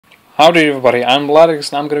Howdy everybody, I'm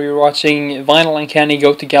LaDix and I'm going to be watching Vinyl and Canni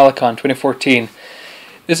Go to Galacon 2014.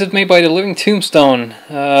 This is made by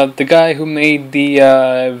TheLivingTombstone, the guy who made the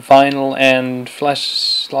vinyl and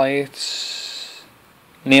flashlights,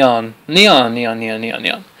 neon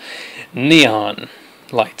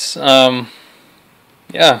lights.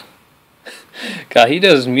 Yeah, God, he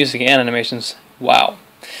does music and animations. Wow.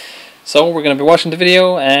 So we're going to be watching the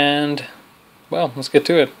video and, well, let's get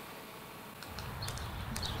to it.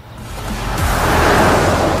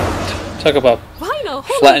 Talk about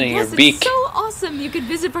flattening your beak. It's so awesome you could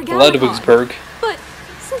visit for Galacon. Ludwigsburg. But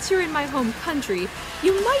since you're in my home country,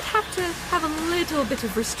 you might have to have a little bit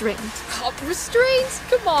of restraint. Oh, restraint?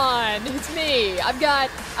 Come on, it's me. I've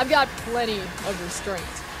got plenty of restraint.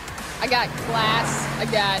 I got class. I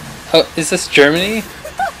got. Oh, is this Germany?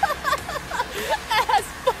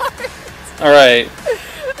 Asphalt. All right.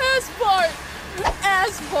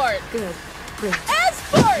 Asphalt. Good. Great.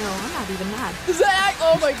 Asphalt. No, I'm not even mad. Is that?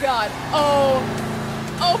 Oh my god. Oh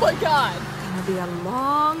my god. Gonna be a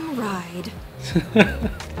long ride.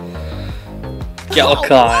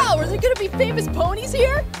 Galacon. Oh, wow, are there gonna be famous ponies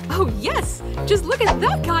here? Oh yes. Just look at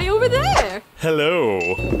that guy over there. Hello.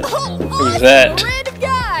 Oh, Who's that? A random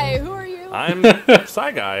guy. Who are you? I'm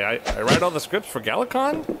Psy Guy. I write all the scripts for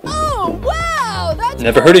Galacon. Oh wow, that's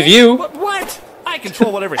Never heard of you. But what? I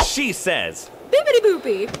control whatever she says. Bibbidi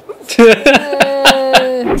boopy.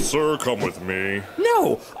 Sir, come with me.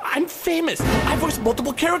 No, I'm famous. I voice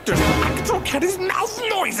multiple characters. I control Canni's mouth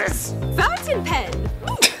noises. Fountain pen.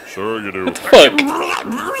 Sure you do. Fuck.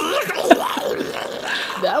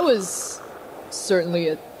 That was certainly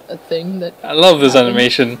a thing that. I love this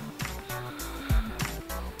animation.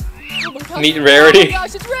 Oh my gosh. Meet Rarity. Oh my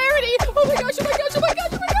gosh, it's Rarity! Oh my gosh, oh my gosh, oh my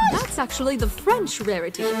gosh, oh my gosh! That's actually the French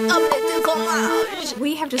Rarity. collage.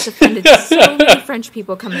 We have just offended so many French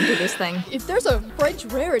people coming to this thing. If there's a French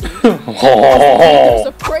Rarity, Oh, there's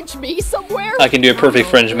a French me somewhere? I can do a perfect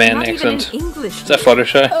French man Not even accent. an English. Is that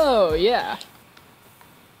Fluttershy? Oh, yeah.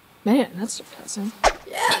 Man, that's depressing.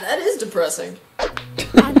 Yeah, that is depressing.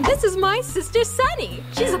 And this is my sister Sunny.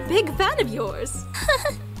 She's a big fan of yours.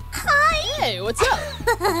 Hi! Hey, what's up?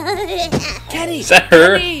 Canni! Is that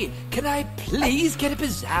her? Canni, can I please get a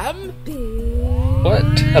bazam? What?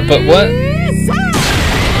 But what?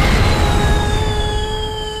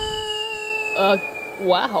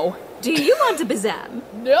 Wow. Do you want a bazam?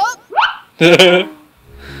 Nope!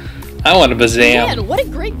 I want a bazam. Man, what a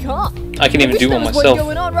great comp. I can even wish do there one was myself. One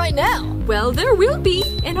going on right now. Well, there will be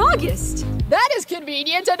in August. That is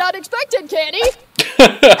convenient and unexpected, Canni.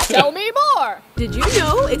 Tell me more. Did you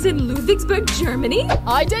know it's in Ludwigsburg, Germany?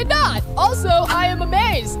 I did not. Also, I am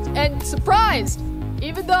amazed and surprised,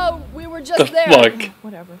 even though we were just The there. fuck?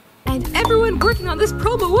 Whatever. And everyone working on this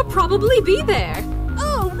promo will probably be there.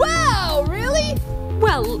 Oh wow! Really?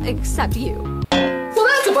 Well, except you. Well,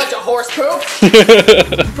 that's a bunch of horse poop.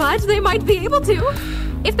 But they might be able to.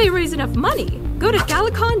 If they raise enough money, go to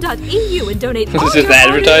galacon.eu and donate all This is your the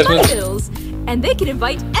advertisement? money bills. And they can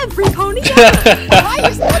invite every pony ever. Why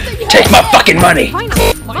is nothing Take my fucking money!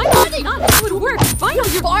 Vinyl, not how it works. Vinyl,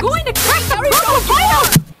 you're going to crack the promo.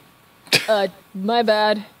 Vinyl! My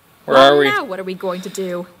bad. Where are we? Now what are we going to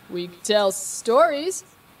do? We tell stories.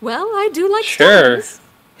 Well, I do like Sure. stories.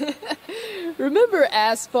 Remember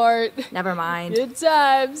Asphalt? Never mind. Good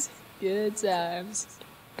times. Good times.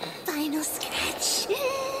 Final scratch.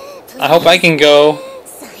 I hope I can go.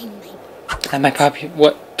 Sign my And my puppy.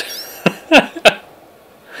 What?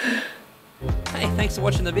 Hey, thanks for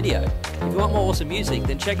watching the video. If you want more awesome music,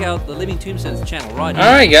 then check out the Living Tombstone's channel right here.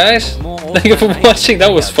 Alright, guys. More awesome Thank you for animation. watching.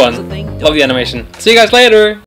 That was Check out fun. TheLivingTombstone. Love the animation. See you guys later.